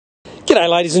G'day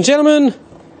ladies and gentlemen.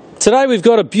 Today we've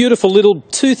got a beautiful little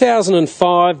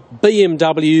 2005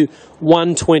 BMW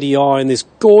 120i in this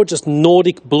gorgeous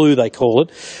Nordic blue they call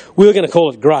it. We were going to call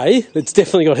it grey. It's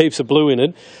definitely got heaps of blue in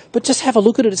it. But just have a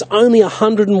look at it. It's only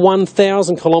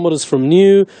 101,000 kilometres from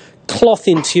new. Cloth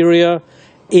interior.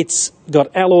 It's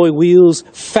got alloy wheels,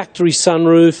 factory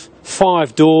sunroof,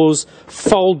 5 doors,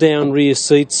 fold down rear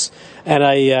seats, and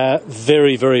a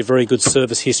very, very, very good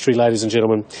service history, ladies and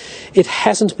gentlemen. It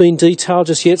hasn't been detailed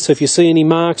just yet, so if you see any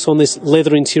marks on this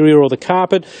leather interior or the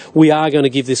carpet, we are going to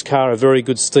give this car a very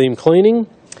good steam cleaning,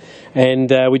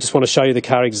 and we just want to show you the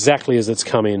car exactly as it's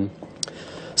come in.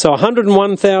 So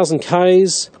 101,000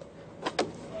 Ks,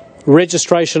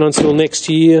 registration until next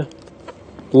year,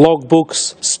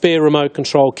 logbooks, spare remote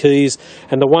control keys,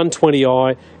 and the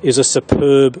 120i is a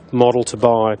superb model to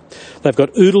buy. They've got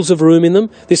oodles of room in them.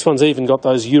 This one's even got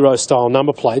those Euro-style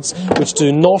number plates, which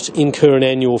do not incur an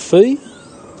annual fee,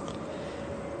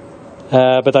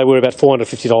 but they were about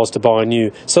 $450 to buy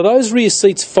new. So those rear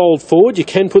seats fold forward. You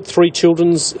can put three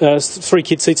kid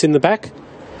seats in the back,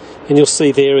 and you'll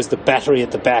see there is the battery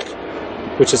at the back,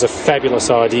 which is a fabulous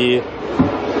idea.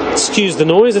 Excuse the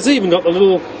noise. It's even got the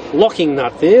little locking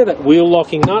nut there, that wheel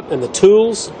locking nut, and the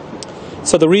tools.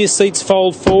 So the rear seats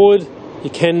fold forward. You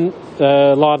can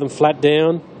lie them flat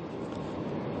down.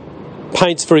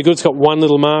 Paint's very good. It's got one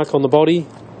little mark on the body.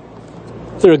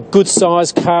 They're a good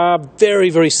sized car, very,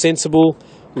 very sensible,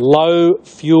 low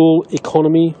fuel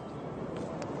economy.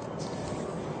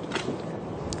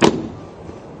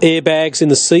 Airbags in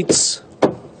the seats.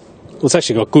 Well, it's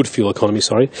actually got good fuel economy,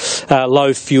 sorry.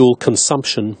 Low fuel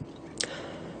consumption.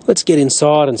 Let's get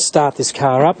inside and start this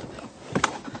car up.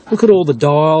 Look at all the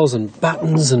dials and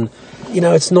buttons, and you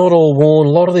know, it's not all worn. A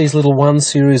lot of these little 1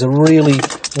 Series are really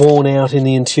worn out in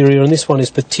the interior, and this one is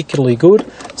particularly good.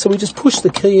 So we just push the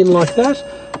key in like that,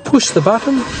 push the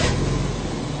button,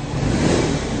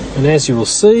 and as you will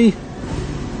see,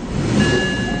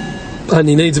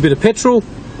 only needs a bit of petrol.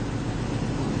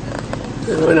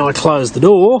 And when I close the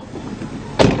door,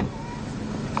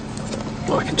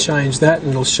 I can change that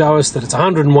and it'll show us that it's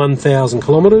 101,000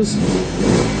 kilometres.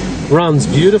 Runs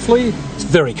beautifully. It's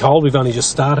very cold, we've only just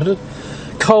started it.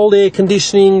 Cold air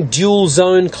conditioning, dual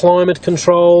zone climate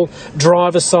control,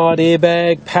 driver side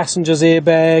airbag, passenger's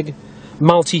airbag,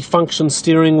 multi-function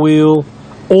steering wheel,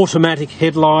 automatic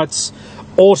headlights,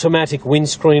 automatic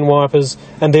windscreen wipers,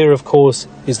 and there of course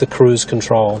is the cruise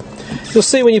control. You'll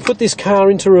see when you put this car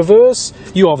into reverse,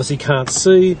 you obviously can't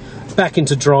see. Back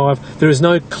into drive, there is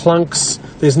no clunks,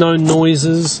 there's no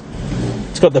noises.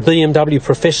 It's got the BMW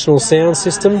professional sound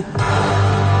system,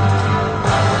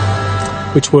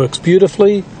 which works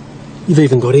beautifully. You've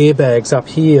even got airbags up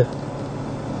here.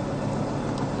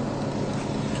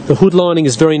 The hood lining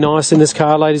is very nice in this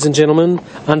car, ladies and gentlemen.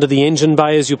 Under the engine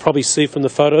bay, as you'll probably see from the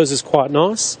photos, is quite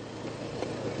nice.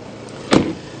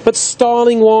 But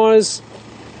styling wise,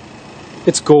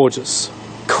 it's gorgeous.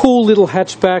 Cool little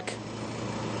hatchback.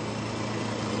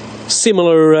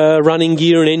 Similar running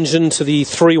gear and engine to the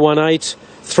 318,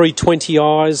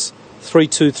 320i's,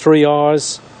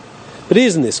 323i's. But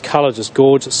isn't this colour just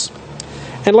gorgeous?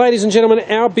 And ladies and gentlemen,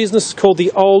 our business is called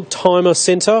the Oldtimer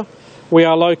Centre. We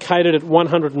are located at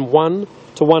 101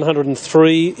 to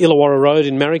 103 Illawarra Road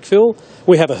in Marrickville.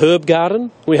 We have a herb garden,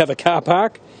 we have a car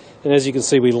park, and as you can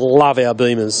see, we love our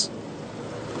Beamers.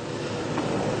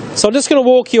 So I'm just going to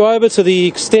walk you over to the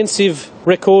extensive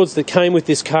records that came with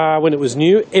this car when it was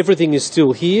new. Everything is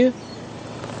still here.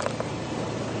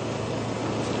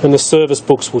 And the service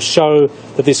books will show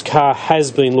that this car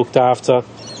has been looked after.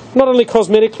 Not only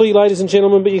cosmetically, ladies and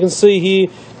gentlemen, but you can see here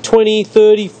 20,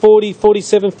 30, 40,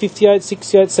 47, 58,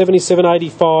 68, 77,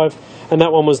 85. And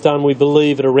that one was done, we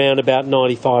believe, at around about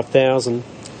 95,000.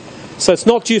 So it's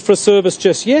not due for a service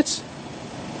just yet.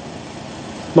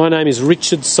 My name is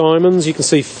Richard Simons. You can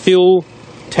see Phil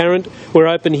Tarrant. We're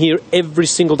open here every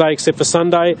single day except for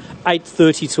Sunday,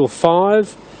 8:30 till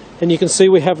 5. And you can see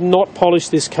we have not polished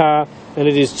this car, and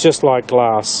it is just like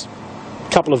glass.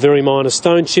 A couple of very minor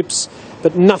stone chips,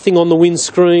 but nothing on the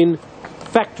windscreen.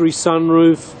 Factory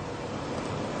sunroof.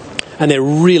 And they're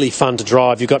really fun to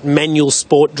drive. You've got manual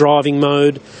sport driving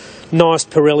mode. Nice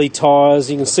Pirelli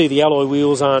tyres. You can see the alloy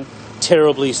wheels aren't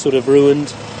terribly sort of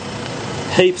ruined.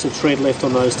 Heaps of tread left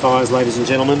on those tyres, ladies and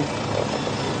gentlemen.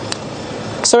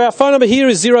 So our phone number here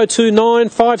is 029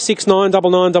 569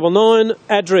 9999,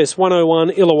 address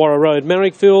 101 Illawarra Road,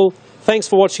 Marrickville. Thanks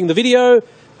for watching the video,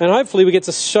 and hopefully we get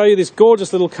to show you this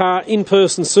gorgeous little car in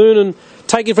person soon and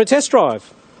take you for a test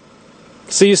drive.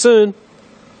 See you soon.